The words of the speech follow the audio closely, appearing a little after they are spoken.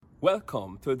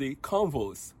Welcome to the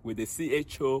Convos with the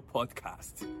CHO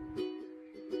podcast.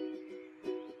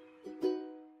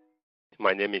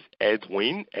 My name is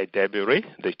Edwin Edebiri,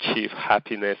 the Chief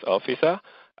Happiness Officer.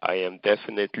 I am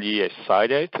definitely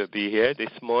excited to be here this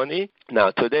morning.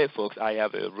 Now, today, folks, I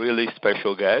have a really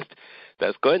special guest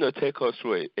that's going to take us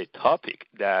through a topic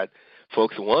that,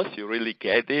 folks, once you really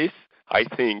get this, I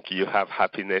think you have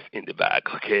happiness in the bag,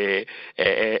 okay?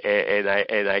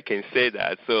 And I can say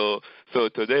that. So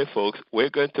today, folks, we're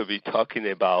going to be talking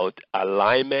about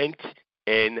alignment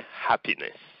and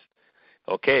happiness.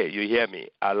 Okay, you hear me?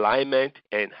 Alignment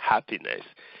and happiness.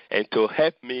 And to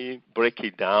help me break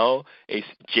it down is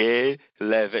Jay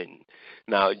Levin.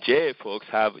 Now, Jay, folks,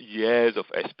 have years of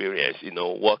experience,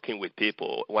 working with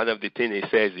people. One of the things he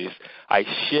says is, I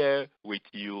share with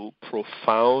you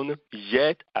profound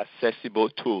yet accessible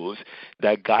tools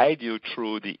that guide you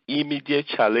through the immediate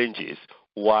challenges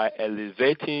while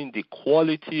elevating the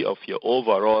quality of your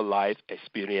overall life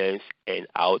experience and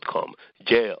outcome.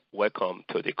 Jay, welcome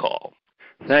to the call.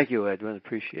 Thank you, Edwin.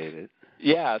 Appreciate it.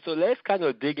 Yeah, so let's kind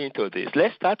of dig into this.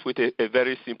 Let's start with a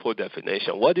very simple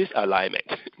definition. What is alignment?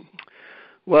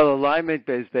 Well, alignment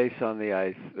is based on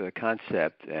the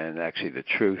concept and actually the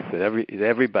truth that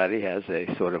everybody has a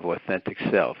sort of authentic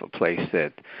self, a place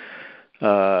that,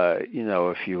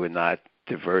 if you were not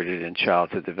diverted in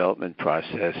childhood development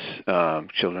process,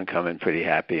 children come in pretty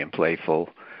happy and playful,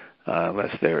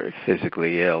 unless they're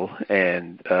physically ill,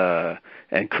 and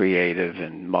creative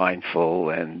and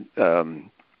mindful and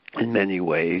in many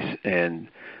ways, and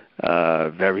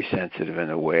very sensitive and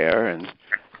aware, and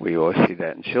we all see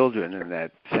that in children, and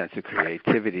that sense of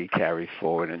creativity carried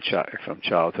forward from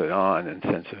childhood on, and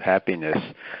sense of happiness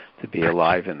to be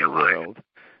alive in the world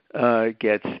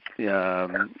gets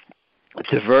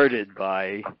diverted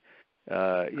by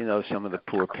some of the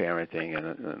poor parenting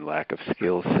and lack of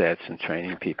skill sets and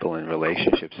training people in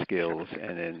relationship skills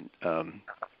and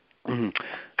in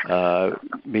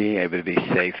being able to be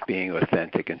safe, being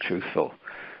authentic and truthful.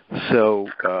 So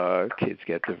kids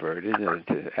get diverted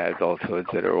into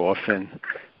adulthoods that are often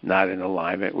not in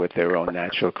alignment with their own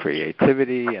natural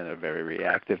creativity and are very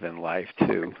reactive in life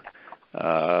to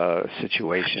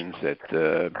situations that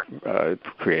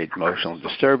create emotional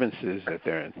disturbances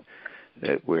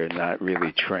that we're not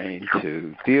really trained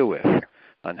to deal with.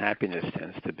 Unhappiness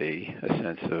tends to be a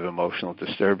sense of emotional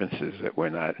disturbances that we're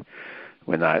not,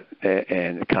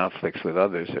 and conflicts with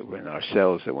others that we're in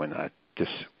ourselves that we're not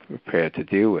just prepared to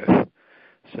deal with.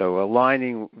 So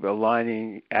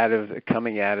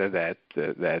coming out of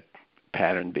that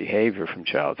pattern behavior from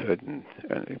childhood and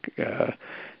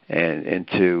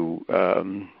into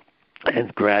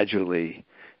and gradually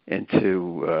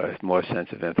into more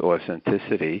sense of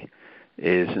authenticity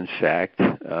is in fact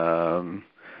a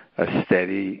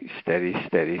steady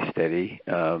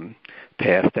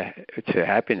path to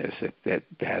happiness that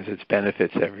has its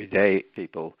benefits every day.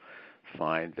 People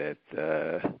find that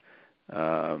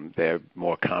they're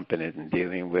more competent in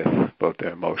dealing with both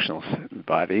their emotional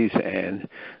bodies and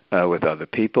with other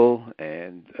people,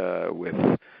 and with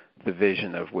the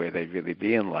vision of where they really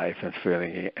be in life, and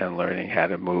feeling and learning how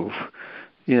to move,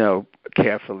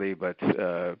 carefully but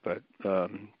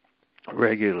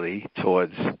regularly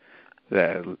towards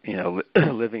that,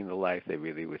 living the life they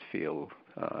really would feel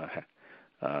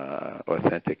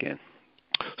authentic in.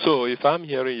 So if I'm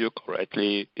hearing you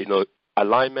correctly,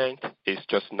 alignment is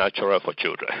just natural for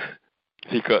children.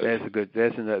 Because there's a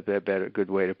good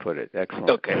way to put it. Excellent.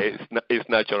 Okay, it's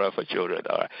natural for children.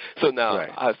 All right. So now,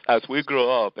 right, as we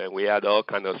grow up and we add all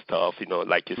kind of stuff,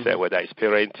 like you said, whether it's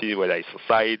parenting, whether it's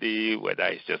society, whether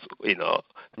it's just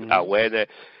awareness.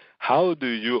 How do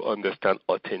you understand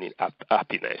attaining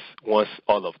happiness once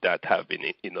all of that have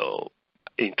been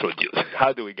introduced?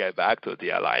 How do we get back to the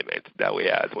alignment that we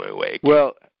had when we were kids?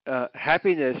 Well,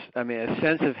 happiness, a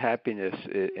sense of happiness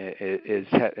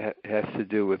has to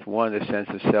do with, one, a sense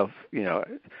of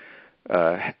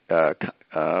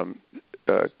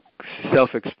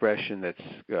self-expression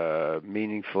that's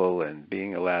meaningful, and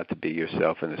being allowed to be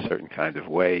yourself in a certain kind of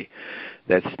way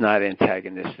that's not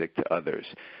antagonistic to others.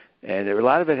 And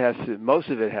most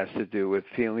of it has to do with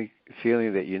feeling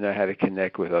that you know how to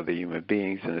connect with other human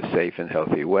beings in a safe and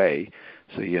healthy way.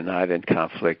 So you're not in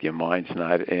conflict. Your mind's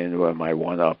not in, well, am I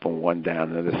one up and one down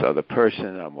to this other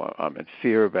person? I'm in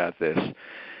fear about this.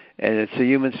 And it's a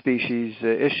human species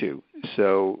issue.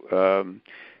 So,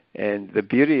 and the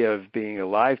beauty of being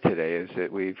alive today is that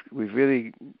we've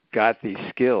really got these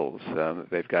skills.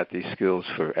 They've got these skills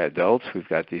for adults. We've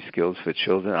got these skills for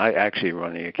children. I'm actually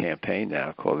running a campaign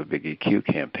now called the Big EQ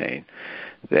campaign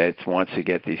that wants to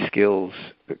get these skills,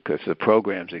 because the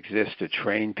programs exist to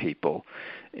train people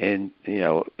and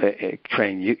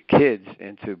train kids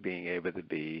into being able to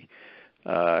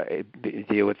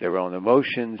deal with their own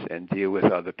emotions and deal with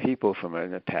other people from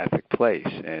an empathic place.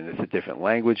 And it's a different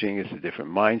languaging, it's a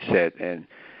different mindset, and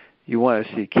you want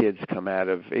to see kids come out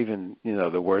of even,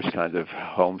 the worst kinds of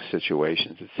home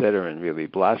situations, et cetera, and really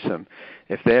blossom.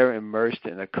 If they're immersed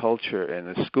in a culture and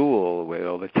a school where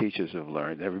all the teachers have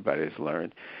learned, everybody's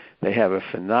learned, they have a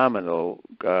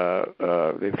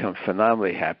they become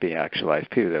phenomenally happy, actualized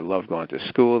people. They love going to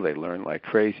school, they learn like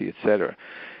crazy, et cetera.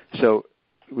 So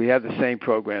we have the same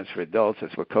programs for adults.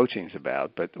 That's what coaching's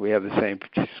about. But we have the same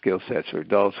skill sets for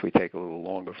adults. We take a little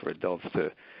longer for adults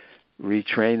to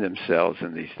retrain themselves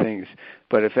in these things.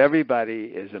 But if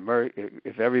everybody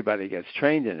if everybody gets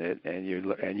trained in it,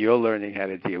 and you're learning how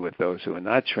to deal with those who are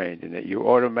not trained in it, you're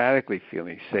automatically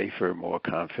feeling safer, more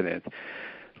confident,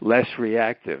 less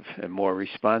reactive, and more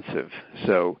responsive.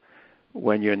 So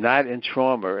when you're not in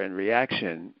trauma and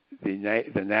reaction, the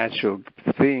natural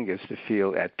thing is to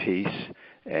feel at peace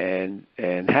and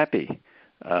happy.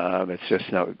 It's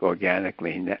just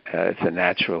organically, it's a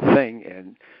natural thing.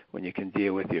 And when you can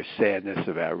deal with your sadness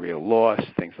about real loss,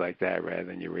 things like that, rather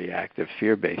than your reactive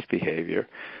fear-based behavior,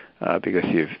 because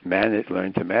you've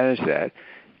learned to manage that,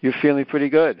 you're feeling pretty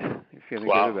good. You're feeling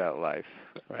good about life.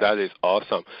 Right? That is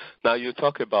awesome. Now you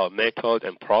talk about method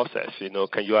and process.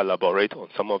 Can you elaborate on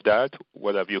some of that?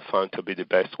 What have you found to be the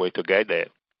best way to get there?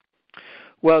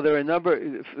 Well, there are a number.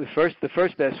 The first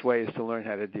best way is to learn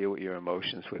how to deal with your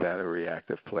emotions without a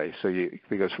reactive place.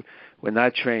 Because we're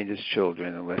not trained as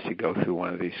children unless you go through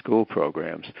one of these school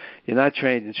programs. You're not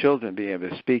trained in children being able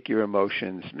to speak your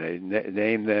emotions,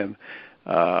 name them,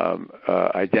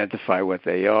 identify what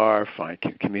they are,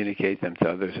 communicate them to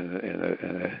others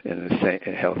in a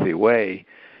healthy way.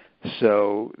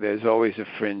 So there's always a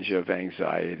fringe of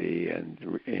anxiety and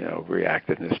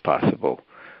reactiveness possible.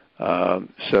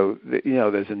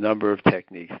 There's a number of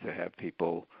techniques to have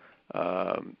people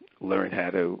learn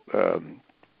how to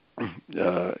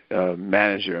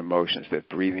manage your emotions. There's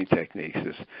breathing techniques,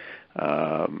 there's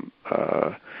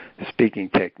speaking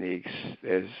techniques.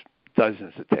 There's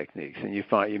dozens of techniques, and you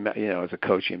find as a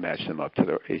coach, you match them up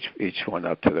to each one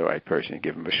up to the right person, and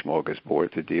give them a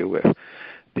smorgasbord to deal with.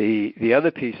 The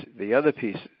other piece of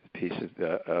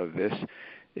this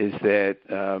is that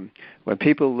when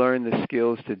people learn the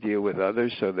skills to deal with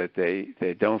others so that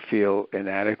they don't feel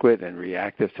inadequate and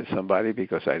reactive to somebody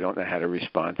because I don't know how to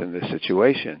respond in this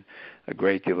situation, a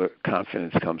great deal of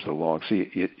confidence comes along. So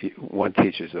one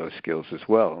teaches those skills as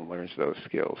well and learns those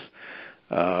skills.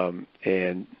 Those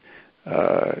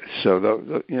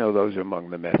are among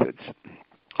the methods.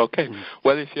 Okay.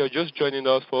 Well, if you're just joining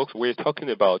us, folks, we're talking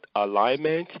about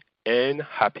alignment and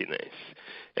happiness.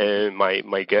 And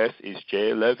my guest is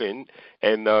Jay Levin.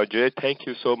 And Jay, thank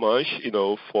you so much,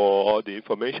 for all the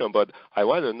information. But I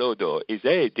want to know, though, is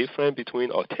there a difference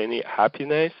between attaining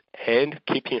happiness and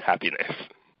keeping happiness?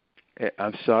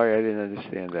 I'm sorry, I didn't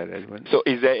understand that, Edwin. So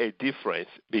is there a difference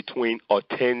between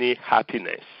attaining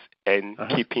happiness and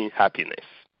keeping happiness?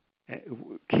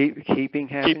 Keeping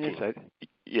happiness?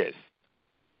 Yes.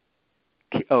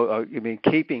 You mean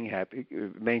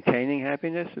maintaining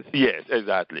happiness? Yes,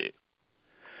 exactly.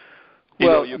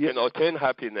 You can attain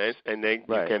happiness and then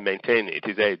you can maintain it.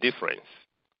 Is there a difference?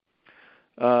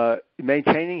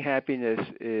 Maintaining happiness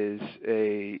is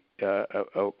a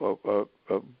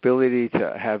ability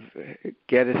to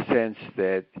get a sense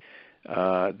that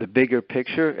the bigger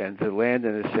picture, and to land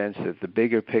in a sense that the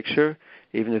bigger picture,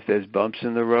 even if there's bumps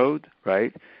in the road,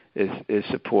 right, is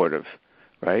supportive,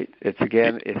 right? It's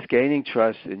gaining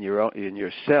trust in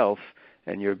yourself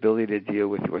and your ability to deal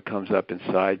with what comes up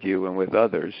inside you and with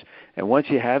others. And once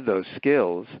you have those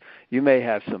skills, you may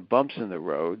have some bumps in the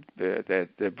road that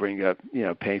bring up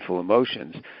painful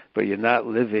emotions, but you're not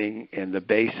living in the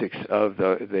basics of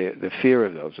the fear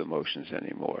of those emotions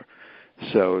anymore.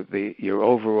 So your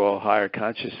overall higher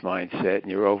conscious mindset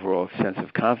and your overall sense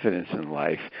of confidence in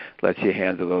life lets you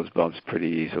handle those bumps pretty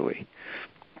easily.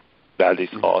 That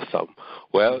is awesome.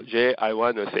 Well, Jay, I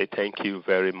want to say thank you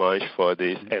very much for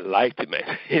this enlightenment.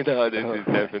 This is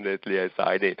definitely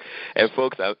exciting. And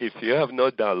folks, if you have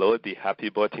not downloaded the Happy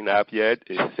Button app yet,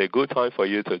 it's a good time for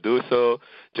you to do so.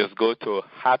 Just go to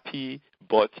happybutton.com.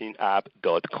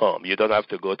 happybuttonapp.com. You don't have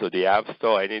to go to the App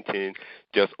Store or anything.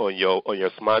 Just on your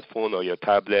smartphone or your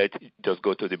tablet, just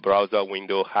go to the browser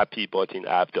window,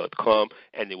 happybuttonapp.com,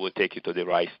 and it will take you to the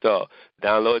right store.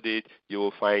 Download it. You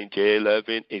will find Jay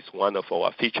Levin is one of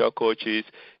our feature coaches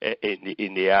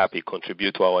in the app. He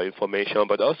contributes to our information.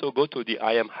 But also go to the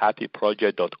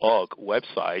IamHappyProject.org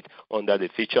website under the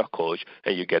feature coach,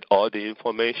 and you get all the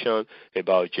information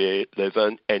about Jay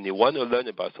Levin. And you want to learn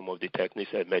about some of the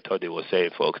techniques and methods they were saying,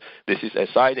 folks. This is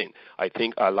exciting. I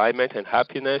think alignment and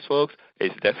happiness, folks,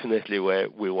 is definitely where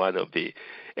we want to be.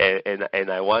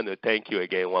 And I want to thank you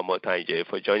again one more time, Jay,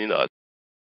 for joining us.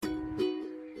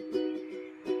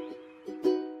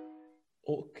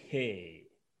 Okay,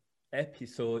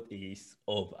 episode is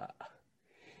over.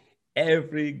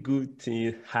 Every good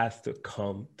thing has to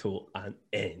come to an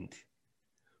end.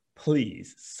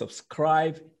 Please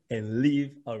subscribe and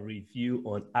leave a review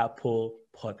on Apple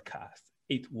Podcasts.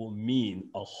 It will mean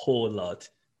a whole lot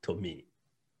to me.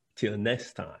 Till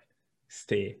next time,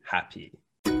 stay happy.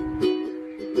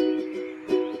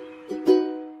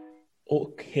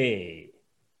 Okay,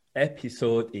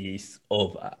 episode is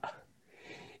over.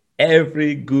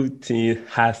 Every good thing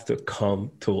has to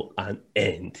come to an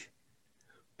end.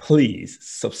 Please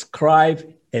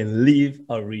subscribe and leave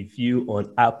a review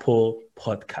on Apple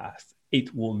Podcasts.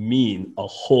 It will mean a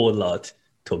whole lot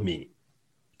to me.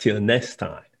 Till next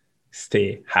time,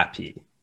 stay happy.